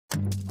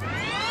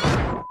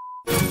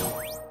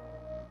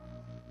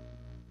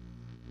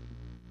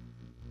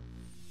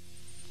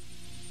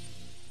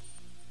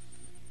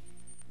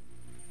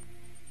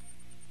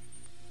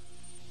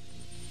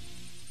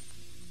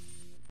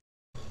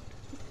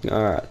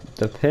Alright,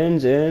 the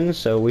pin's in,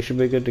 so we should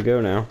be good to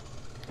go now.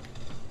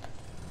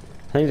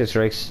 I think this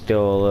rake's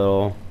still a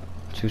little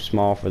too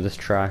small for this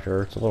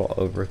tractor. It's a little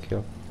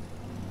overkill.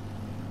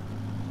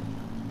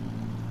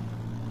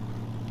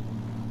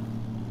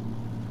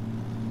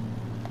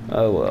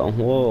 Oh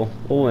well,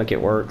 we'll make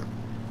it work.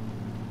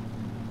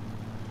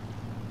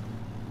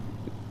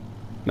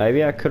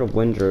 Maybe I could have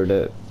windrowed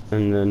it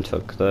and then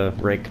took the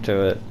rake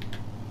to it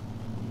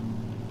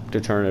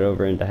to turn it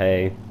over into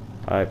hay.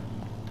 I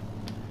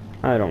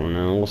don't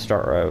know. We'll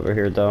start right over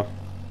here though.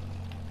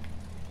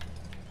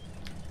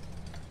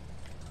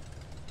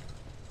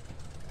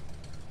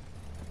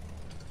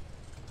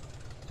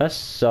 That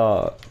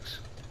sucks.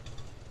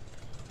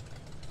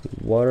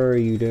 What are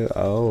you doing?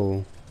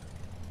 Oh.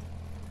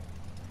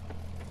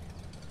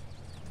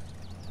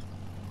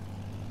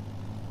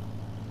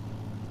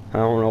 I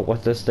don't know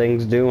what this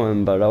thing's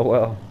doing, but oh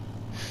well.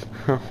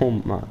 Oh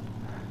my.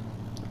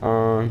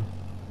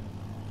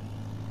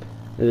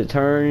 Is it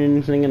turning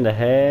anything into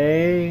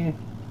hay?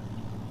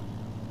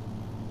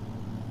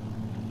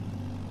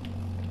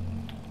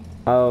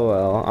 Oh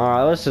well.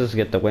 Alright, let's just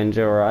get the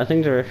windrower. I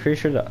think they're pretty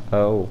sure that.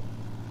 Oh.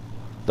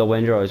 The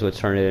windrower is what's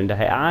turning it into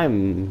hay.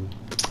 I'm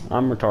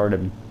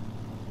retarded.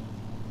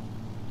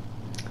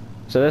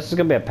 So this is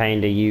gonna be a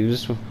pain to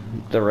use.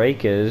 The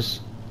rake is.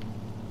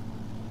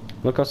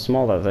 Look how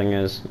small that thing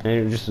is, and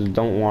you just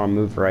don't want to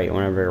move right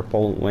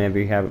whenever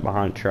you have it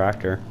behind a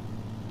tractor.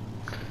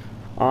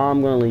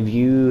 I'm gonna leave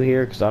you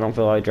here because I don't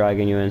feel like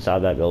dragging you inside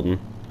that building.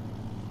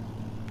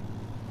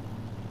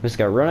 Just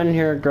gotta run in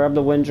here, grab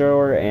the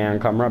windrower, and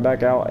come right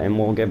back out, and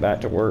we'll get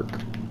back to work.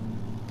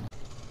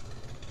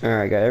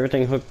 Alright, got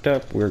everything hooked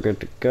up. We're good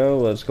to go.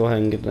 Let's go ahead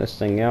and get this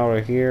thing out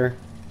of here.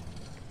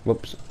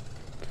 Whoops.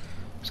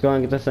 Let's go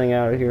ahead and get this thing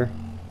out of here.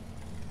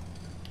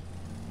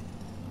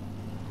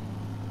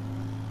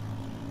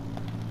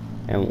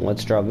 And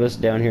let's drop this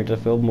down here to the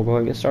field and we'll go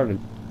ahead and get started.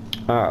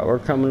 Alright, we're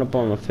coming up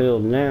on the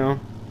field now.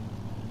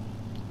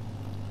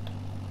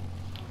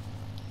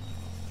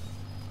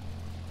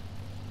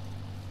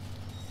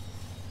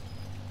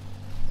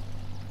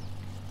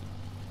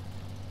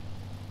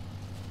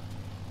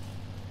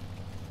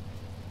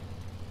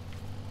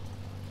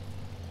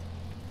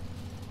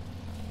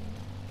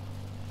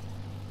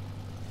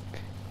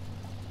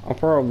 I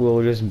probably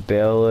will just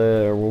bale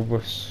it, or we'll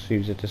just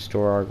use it to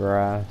store our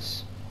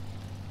grass.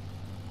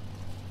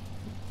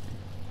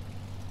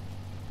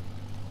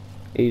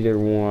 Either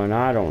one,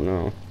 I don't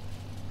know.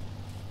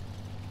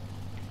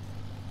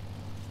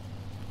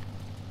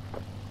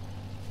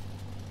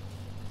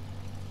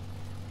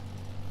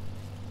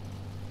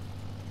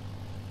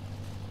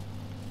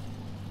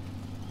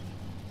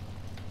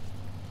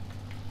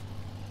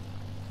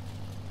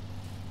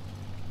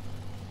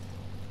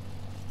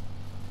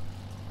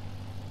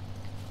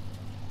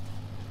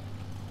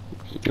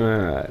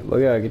 Alright,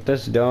 we gotta get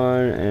this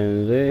done,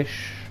 and this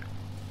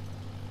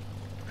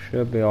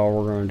should be all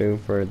we're gonna do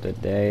for the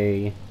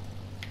day.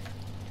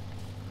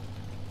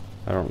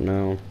 I don't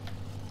know.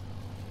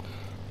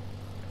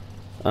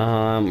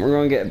 We're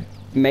gonna get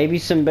maybe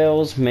some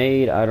bales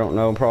made. I don't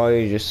know.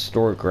 Probably just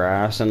store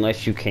grass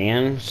unless you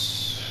can.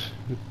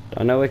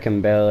 I know we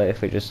can bale it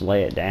if we just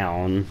lay it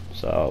down.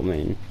 So I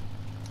mean,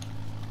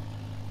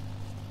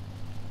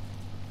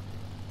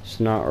 it's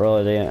not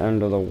really the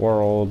end of the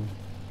world.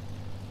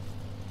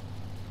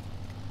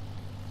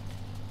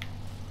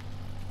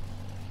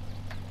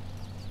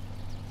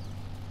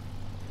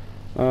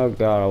 Oh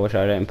god, I wish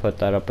I didn't put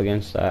that up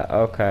against that.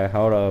 Okay,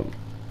 hold up.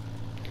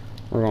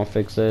 We're gonna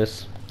fix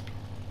this.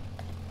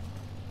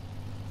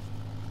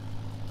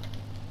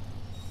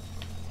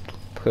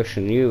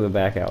 Pushing you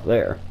back out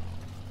there.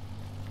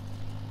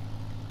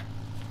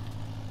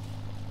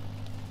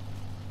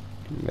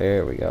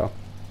 There we go.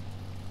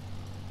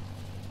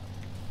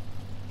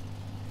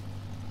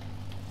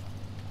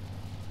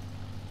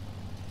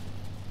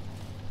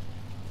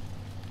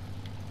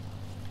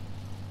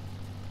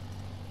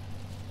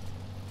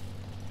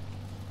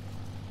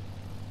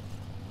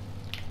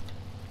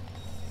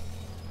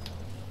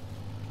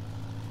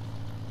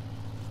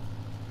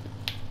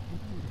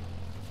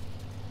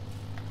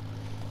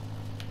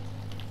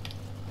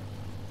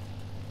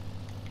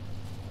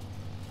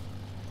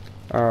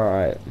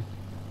 Alright.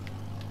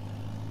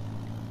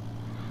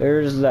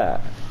 There's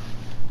that.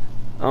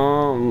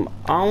 I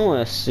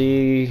wanna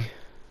see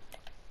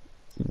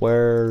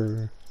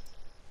where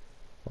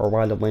or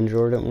why the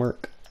windrower didn't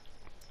work.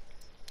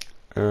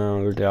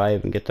 Or did I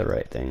even get the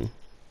right thing?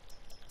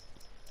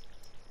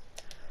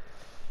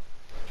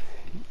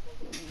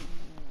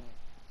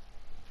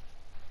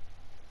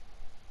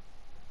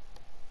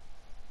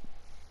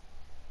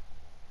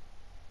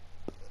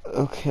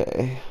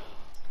 Okay.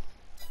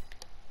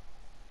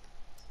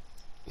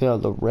 Yeah,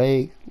 the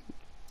rake,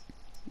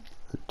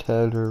 or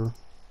tether,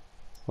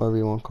 whatever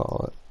you want to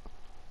call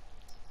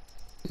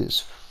it,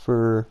 is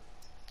for.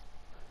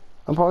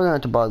 I'm probably gonna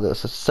have to buy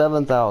this. It's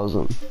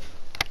 7,000.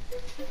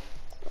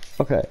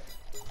 Okay.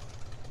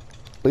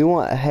 We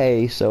want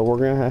hay, so we're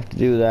gonna have to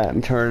do that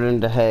and turn it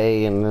into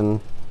hay, and then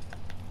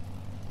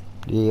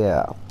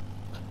yeah.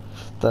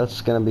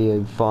 that's gonna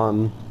be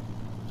fun.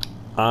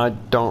 I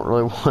don't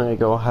really want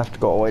to have to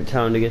go all the way to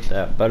town to get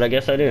that, but I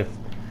guess I do.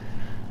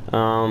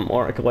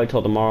 Or I could wait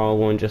till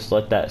tomorrow and just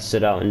let that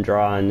sit out and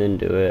dry and then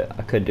do it.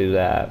 I could do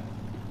that.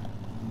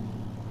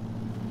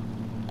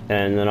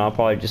 And then I'll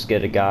probably just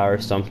get a guy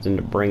or something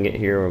to bring it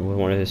here with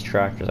one of his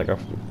tractors.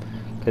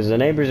 Because the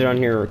neighbors around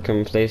here,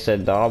 they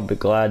said I'll be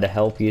glad to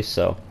help you.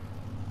 So,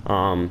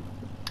 I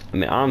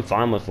mean, I'm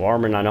fine with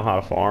farming. I know how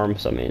to farm,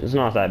 so I mean, it's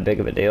not that big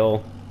of a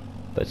deal.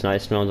 But it's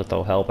nice to know that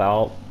they'll help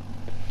out.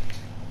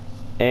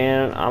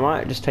 And I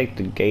might just take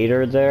the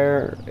Gator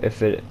there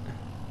if it.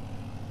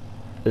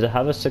 Does it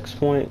have a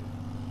 6-point?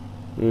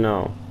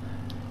 No.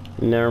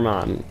 Never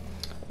mind.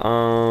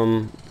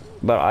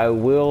 But I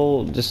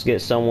will just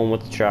get someone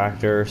with the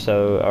tractor,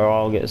 or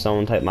I'll get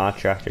someone to take my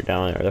tractor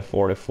down there, the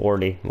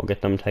 4040. We'll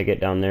get them to take it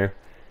down there.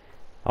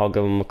 I'll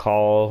give them a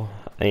call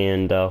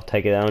and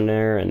take it down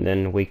there, and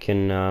then we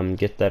can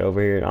get that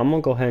over here. I'm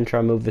gonna go ahead and try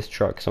to move this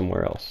truck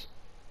somewhere else.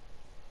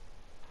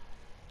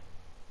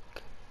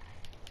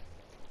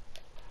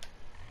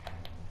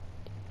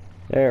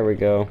 There we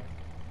go.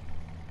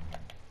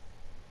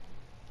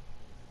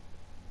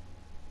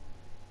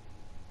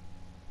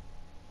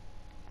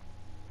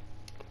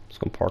 Just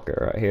gonna park it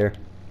right here.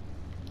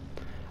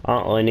 I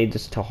don't really need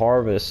this to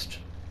harvest.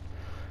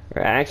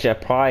 Actually,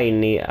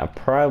 I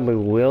probably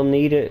will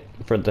need it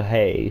for the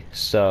hay.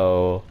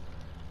 So,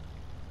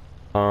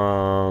 I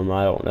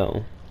don't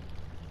know.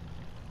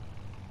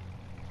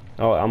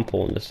 Oh, I'm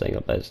pulling this thing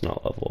up. That's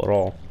not level at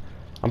all.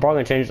 I'm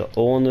probably gonna change the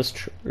oil in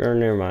this. Or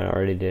never mind, I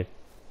already did.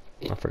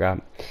 I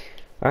forgot.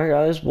 Alright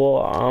guys,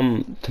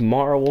 well,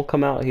 tomorrow we'll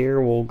come out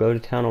here, we'll go to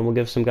town, and we'll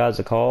give some guys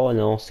a call, and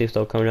they'll see if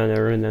they'll come down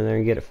there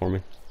and get it for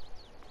me.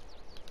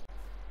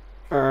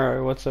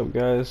 Alright, what's up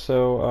guys?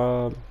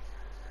 So,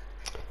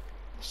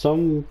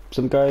 some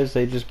guys,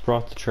 they just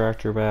brought the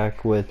tractor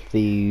back with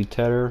the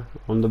tedder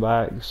on the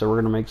back, so we're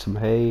gonna make some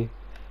hay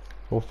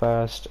real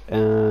fast,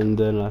 and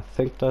then I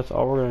think that's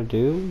all we're gonna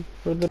do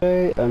for the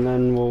day, and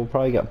then we'll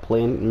probably get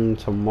planting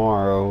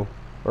tomorrow,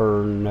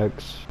 or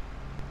next.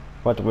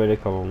 We'll have to wait a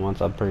couple months,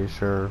 I'm pretty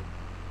sure.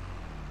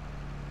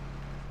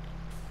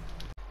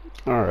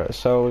 Alright,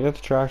 so we got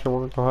the tractor,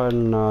 we're gonna go ahead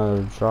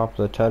and drop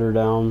the tedder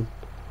down.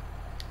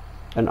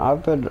 And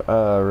I've been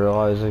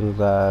realizing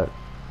that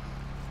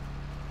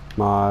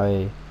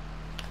why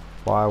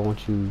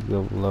won't you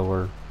go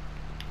lower?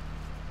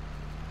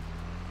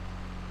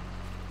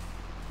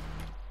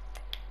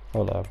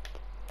 Hold up.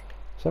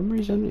 For some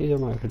reason, either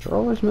my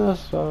controller's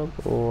messed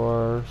up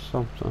or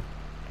something.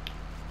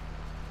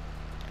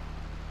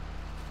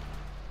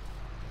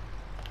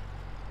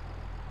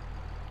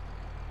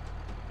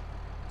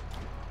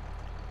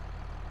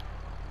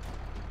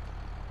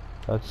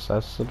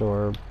 That's the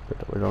door.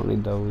 We don't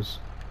need those.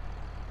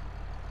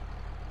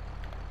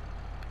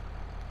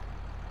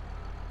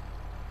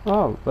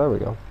 Oh, there we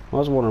go. I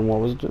was wondering what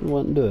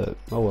wouldn't do it.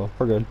 Oh well,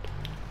 we're good.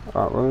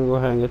 Alright, we're gonna go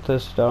ahead and get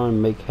this done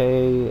and make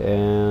hay,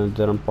 and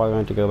then I'm probably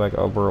going to go back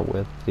over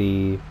with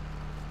the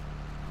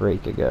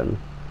rake again.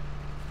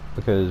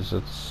 Because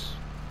it's...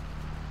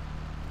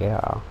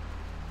 yeah.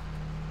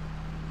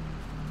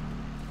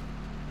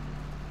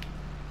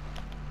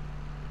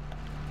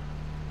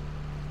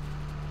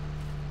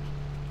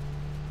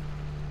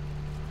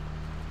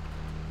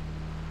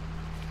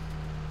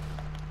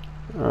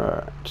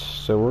 Alright,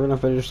 so we're gonna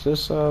finish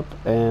this up,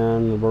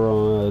 and we're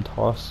gonna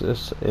toss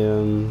this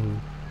in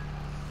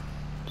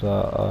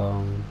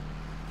the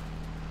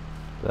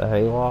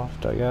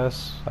hayloft, I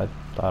guess. I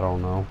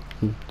don't know.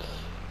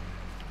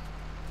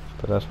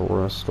 But that's where we're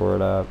gonna store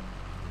it at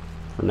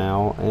for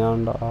now,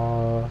 and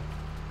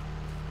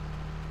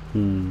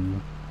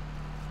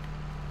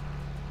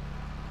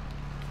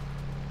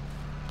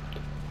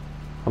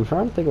I'm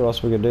trying to think what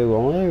else we could do. The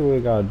only thing we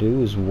gotta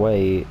do is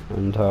wait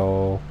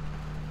until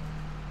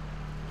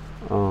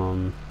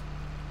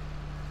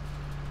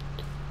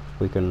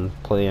we can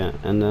plant,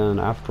 and then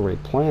after we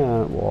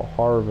plant, we'll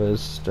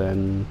harvest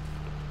and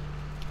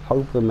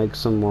hopefully make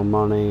some more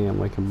money, and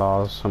we can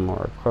buy some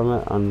more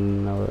equipment. I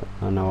know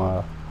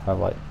I have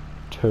like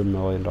 $2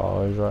 million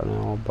right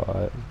now,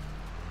 but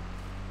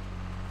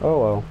oh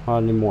well,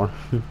 I need more.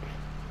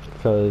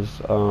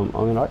 Because I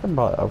mean, I can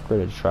probably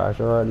upgrade a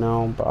tractor right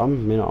now, but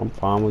I'm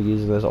fine with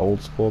using this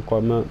old school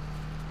equipment.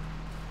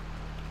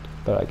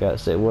 But I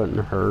guess it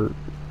wouldn't hurt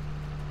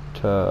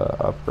to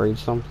upgrade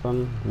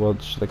something,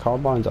 which the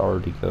combine's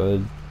already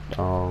good.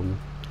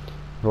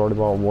 I've already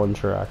bought one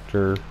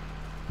tractor,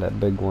 that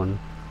big one,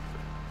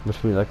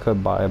 which means I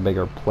could buy a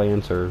bigger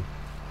planter.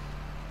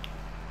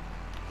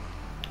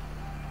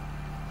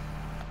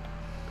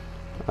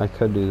 I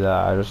could do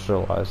that. I just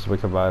realized we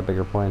could buy a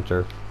bigger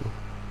planter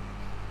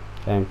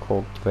and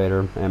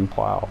cultivator and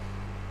plow,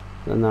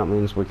 and that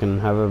means we can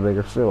have a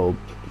bigger field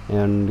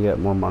and get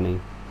more money.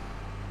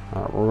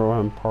 Alright, we're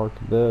going to park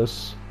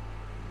this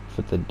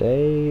for the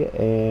day,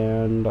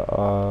 and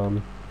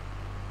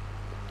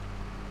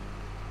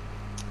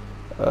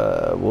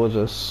we'll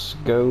just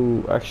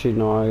go. Actually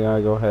no, I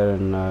gotta go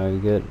ahead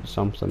and get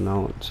something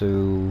out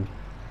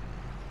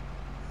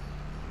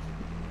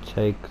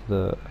take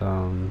the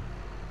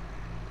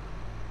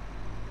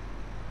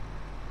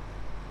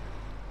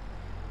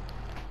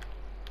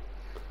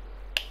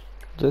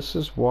this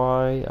is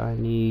why I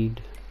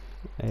need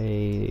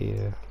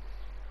a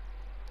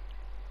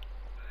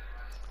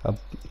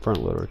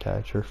front loader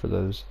attacher for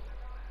those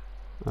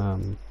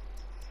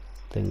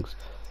things.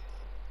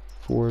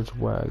 Forage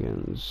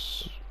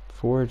wagons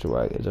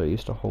are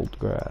used to hold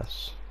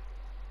grass.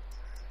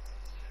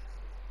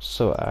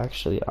 So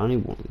actually I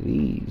need one of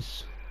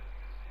these.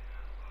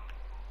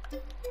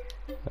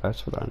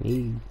 That's what I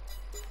need.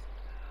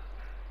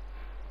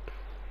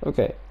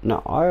 Okay,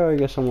 now I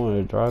guess I'm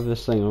gonna drive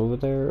this thing over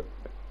there,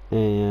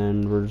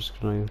 and we're just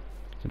gonna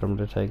get them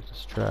to take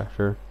this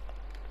tractor.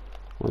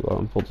 I'll go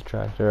and pull the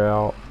tractor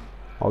out.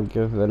 I'll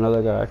give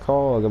another guy a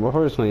call.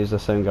 We're just gonna use the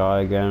same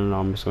guy again, and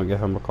I'm just gonna give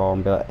him a call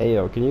and be like, "Hey,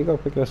 yo, can you go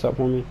pick this up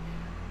for me?"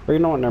 Or you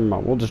know what? Never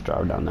mind. We'll just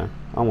drive down there.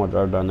 I'm gonna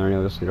drive down there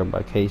anyway, just to go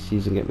by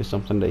Casey's and get me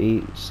something to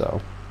eat. So,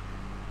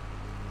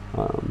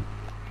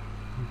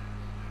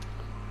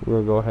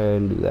 we'll go ahead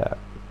and do that.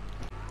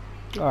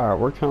 Alright,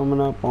 we're coming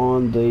up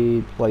on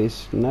the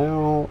place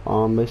now.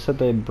 They said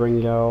they'd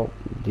bring out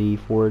the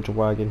forage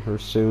wagon here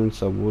soon,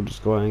 so we'll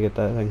just go ahead and get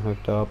that thing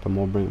hooked up and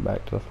we'll bring it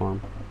back to the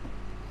farm.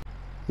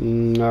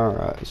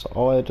 Alright, so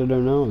all I have to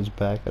do now is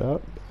back it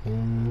up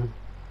and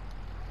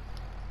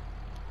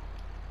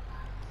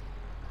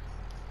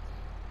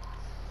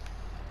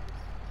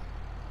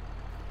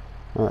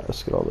alright,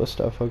 let's get all this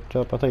stuff hooked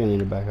up. I think I need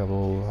to back up a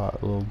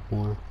little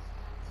more.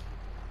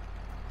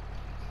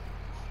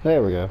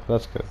 There we go,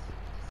 that's good.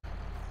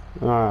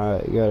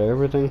 Alright, got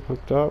everything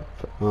hooked up.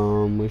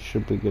 We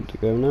should be good to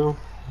go now.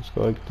 Let's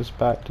go ahead and get this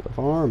back to the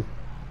farm.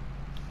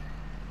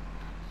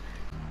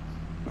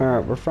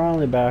 Alright, we're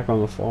finally back on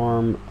the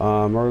farm.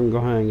 We're going to go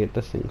ahead and get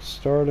this thing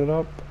started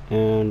up,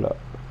 and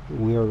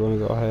we are going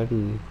to go ahead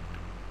and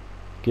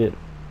get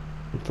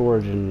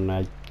foraging,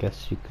 I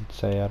guess you could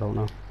say. I don't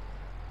know.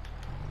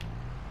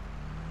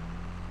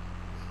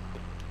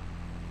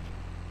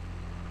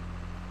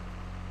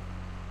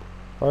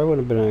 Probably would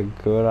have been a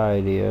good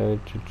idea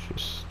to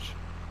just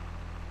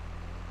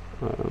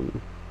I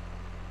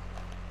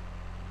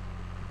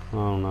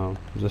don't know,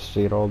 just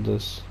get all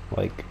this,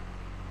 like,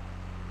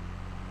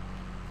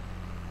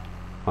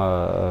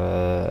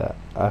 I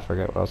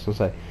forget what I was gonna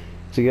say.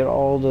 To get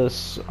all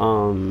this,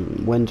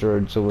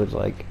 wintered so it's,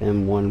 like,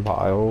 in one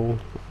pile,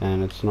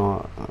 and it's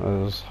not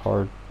as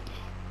hard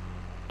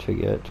to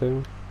get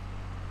to.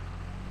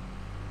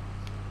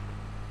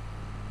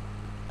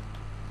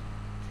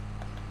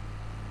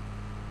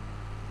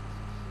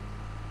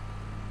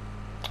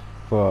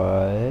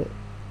 But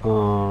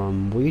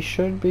we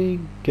should be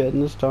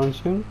getting this done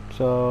soon,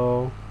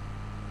 so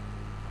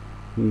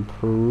I'm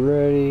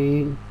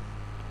pretty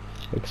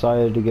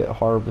excited to get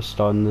harvest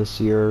done this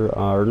year,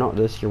 or not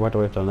this year, we'll have to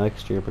wait till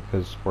next year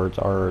because it's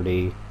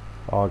already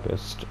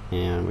August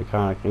and we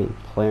kinda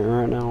can't plant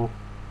right now.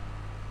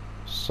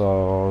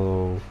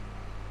 So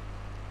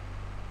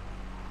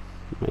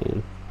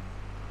man.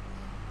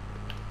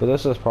 But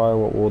this is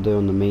probably what we'll do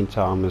in the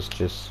meantime, is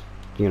just,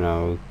 you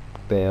know,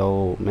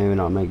 maybe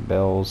not make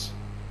bales.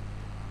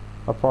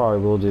 I probably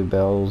will do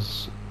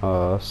bales.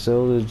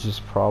 Silage is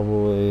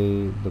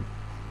probably the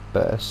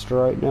best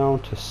right now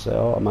to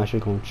sell. I'm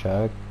actually going to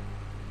check,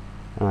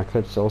 and I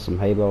could sell some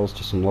hay bales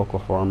to some local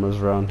farmers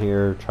around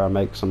here, try to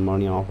make some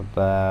money off of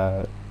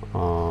that.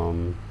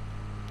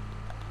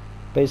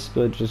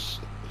 Basically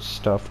just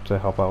stuff to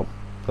help out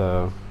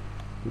the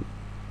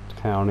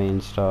county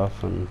and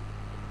stuff, and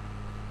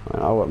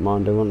I wouldn't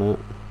mind doing it.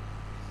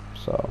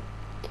 So,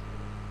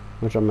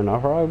 which, I mean, I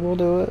probably will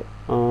do it.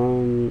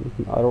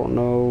 I don't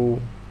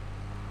know.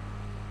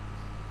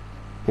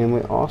 And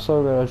we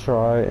also gotta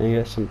try and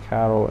get some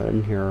cattle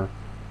in here.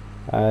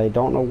 I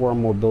don't know where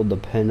I'm gonna build the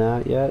pen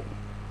at yet.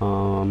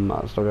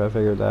 I still gotta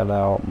figure that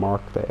out,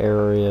 mark the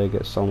area,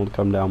 get someone to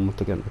come down with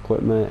the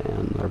equipment,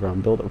 and they're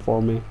gonna build it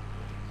for me.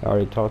 I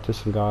already talked to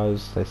some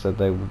guys. They said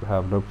they would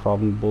have no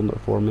problem building it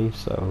for me,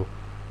 so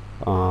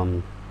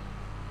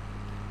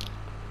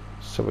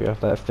so we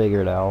got that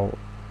figured out.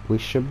 We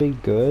should be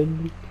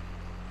good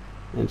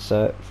and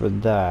set for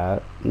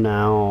that.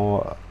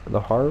 Now the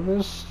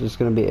harvest is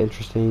going to be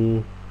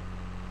interesting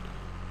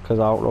because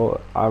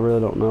I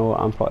really don't know. I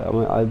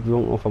don't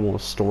know if I'm going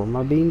to store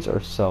my beans or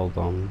sell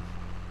them.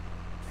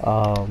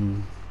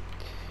 I'm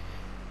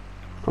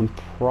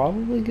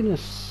probably going to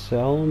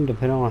sell them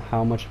depending on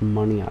how much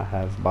money I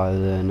have by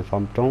then. If I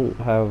don't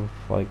have,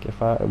 like,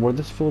 where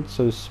this field's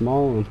so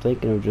small, I'm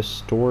thinking of just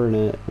storing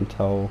it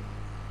until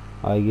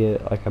I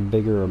get like a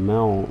bigger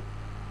amount,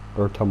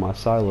 or till my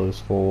silo's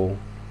full,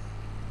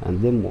 and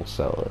then we'll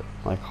sell it,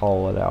 like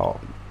haul it out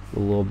a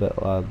little bit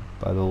by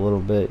the little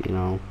bit, you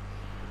know.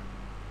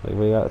 Like,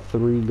 we got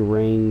 3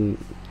 grain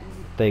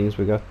things.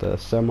 We got the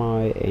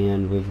semi,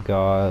 and we've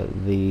got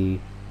the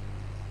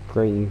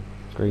grain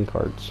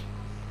carts.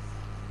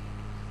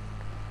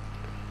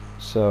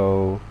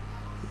 So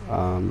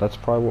that's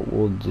probably what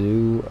we'll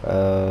do.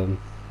 So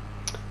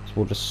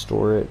we'll just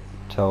store it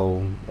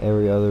till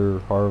every other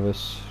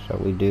harvest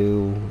that we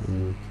do,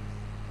 and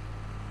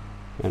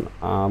And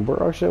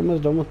we're actually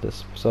almost done with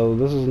this. So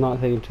this is not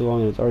taking too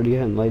long, and it's already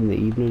getting late in the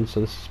evening, so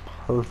this is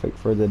perfect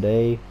for the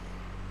day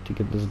to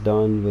get this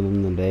done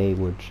within the day,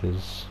 which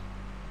is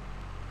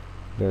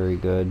very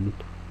good.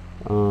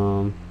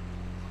 Got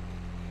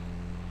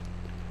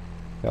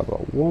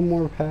about one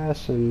more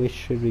pass and we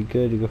should be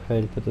good to go ahead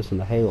and put this in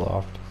the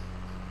hayloft.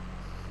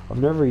 I've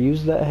never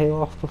used that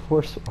hayloft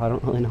before, so I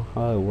don't really know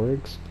how it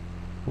works.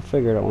 We'll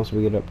figure it out once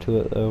we get up to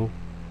it though.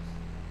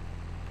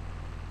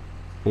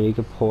 And you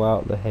can pull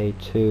out the hay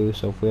too,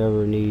 so if we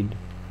ever need,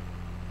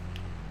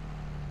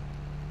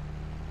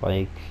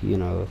 like, you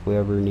know, if we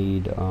ever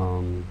need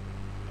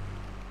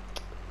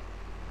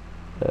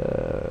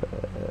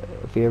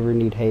if you ever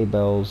need hay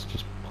bales,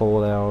 just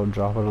pull it out,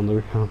 drop it on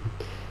the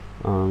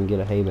ground, get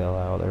a hay bale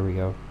out. There we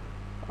go.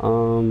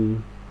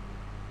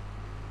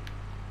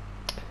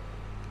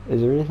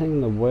 Is there anything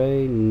in the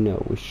way?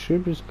 No, we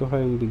should just go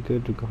ahead and be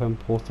good to go ahead and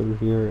pull through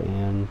here,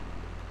 and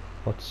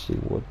let's see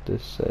what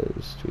this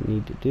says we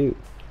need to do.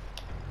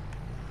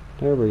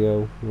 There we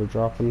go, we're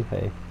dropping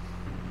hay.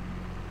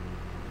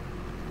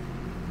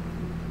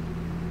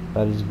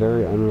 That is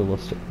very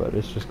unrealistic, but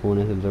it's just going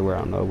into the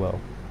ground, oh well.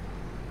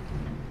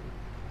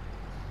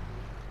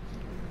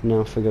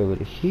 Now if we go over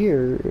to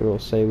here, it'll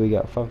say we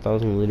got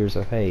 5,000 liters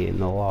of hay in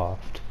the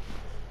loft.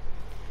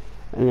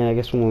 And then I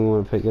guess when we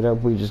want to pick it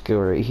up, we just go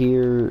right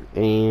here,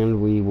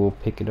 and we will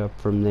pick it up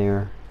from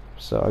there.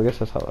 So I guess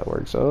that's how that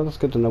works. So that's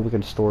good to know we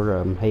can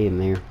store hay in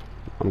there.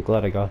 I'm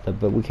glad I got that,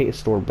 but we can't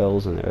store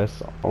bells in there. That's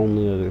the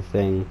only other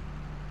thing.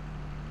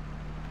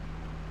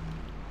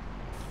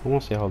 I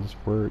want to see how this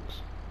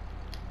works.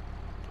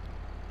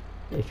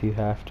 If you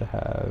have to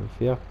have,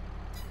 yeah,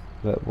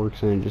 that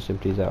works and it just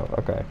empties out.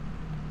 Okay.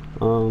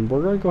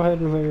 We're gonna go ahead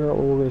and figure out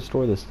where we're gonna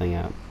store this thing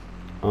at.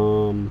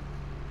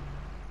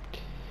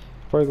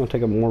 Probably gonna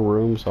take up more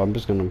room, so I'm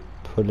just gonna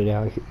put it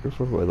out here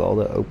with all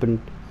the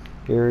open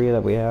area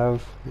that we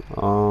have.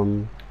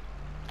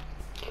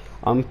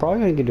 I'm probably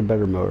gonna get a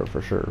better mower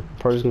for sure.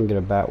 Probably just gonna get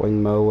a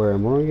batwing mower,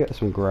 and we're gonna get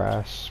some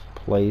grass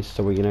placed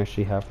so we can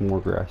actually have more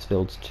grass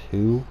fields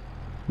to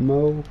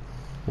mow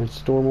and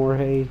store more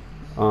hay.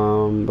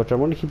 But I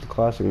want to keep the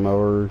classic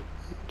mower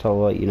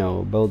until, like, you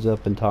know, it builds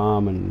up in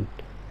time, and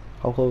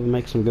hopefully we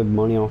make some good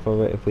money off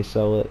of it if we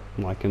sell it.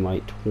 Like in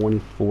like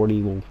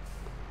 2040, we'll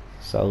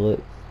sell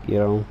it, you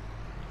know.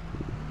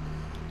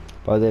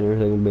 By then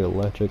everything will be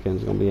electric and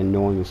it's gonna be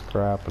annoying as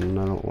crap, and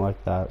I don't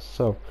like that.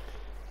 So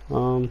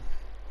I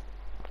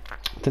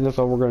think that's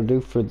all we're gonna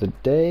do for the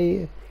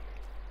day.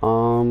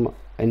 And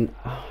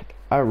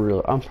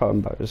I'm probably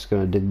about just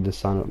gonna dig this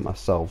sign up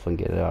myself and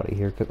get it out of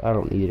here, because I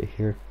don't need it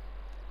here.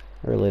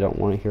 I really don't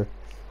want it here.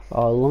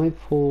 Let me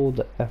pull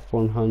the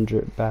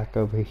F100 back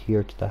over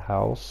here to the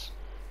house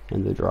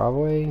and the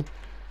driveway,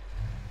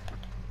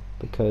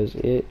 because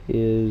it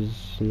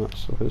is not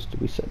supposed to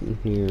be sitting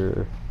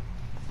here.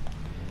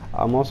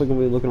 I'm also going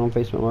to be looking on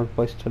Facebook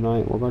Marketplace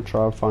tonight. We're going to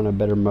try to find a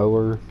better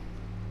mower,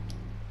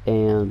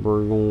 and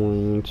we're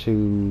going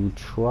to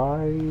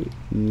try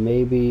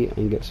maybe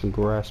and get some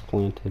grass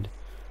planted,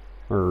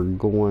 or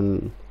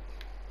going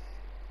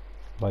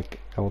like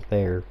out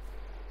there.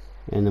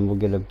 And then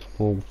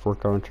we'll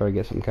work on try to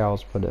get some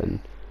cows put in.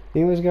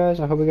 Anyways guys,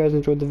 I hope you guys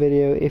enjoyed the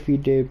video. If you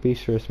did, be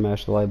sure to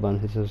smash the like button,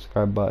 hit the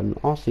subscribe button.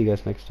 I'll see you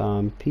guys next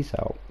time. Peace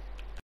out.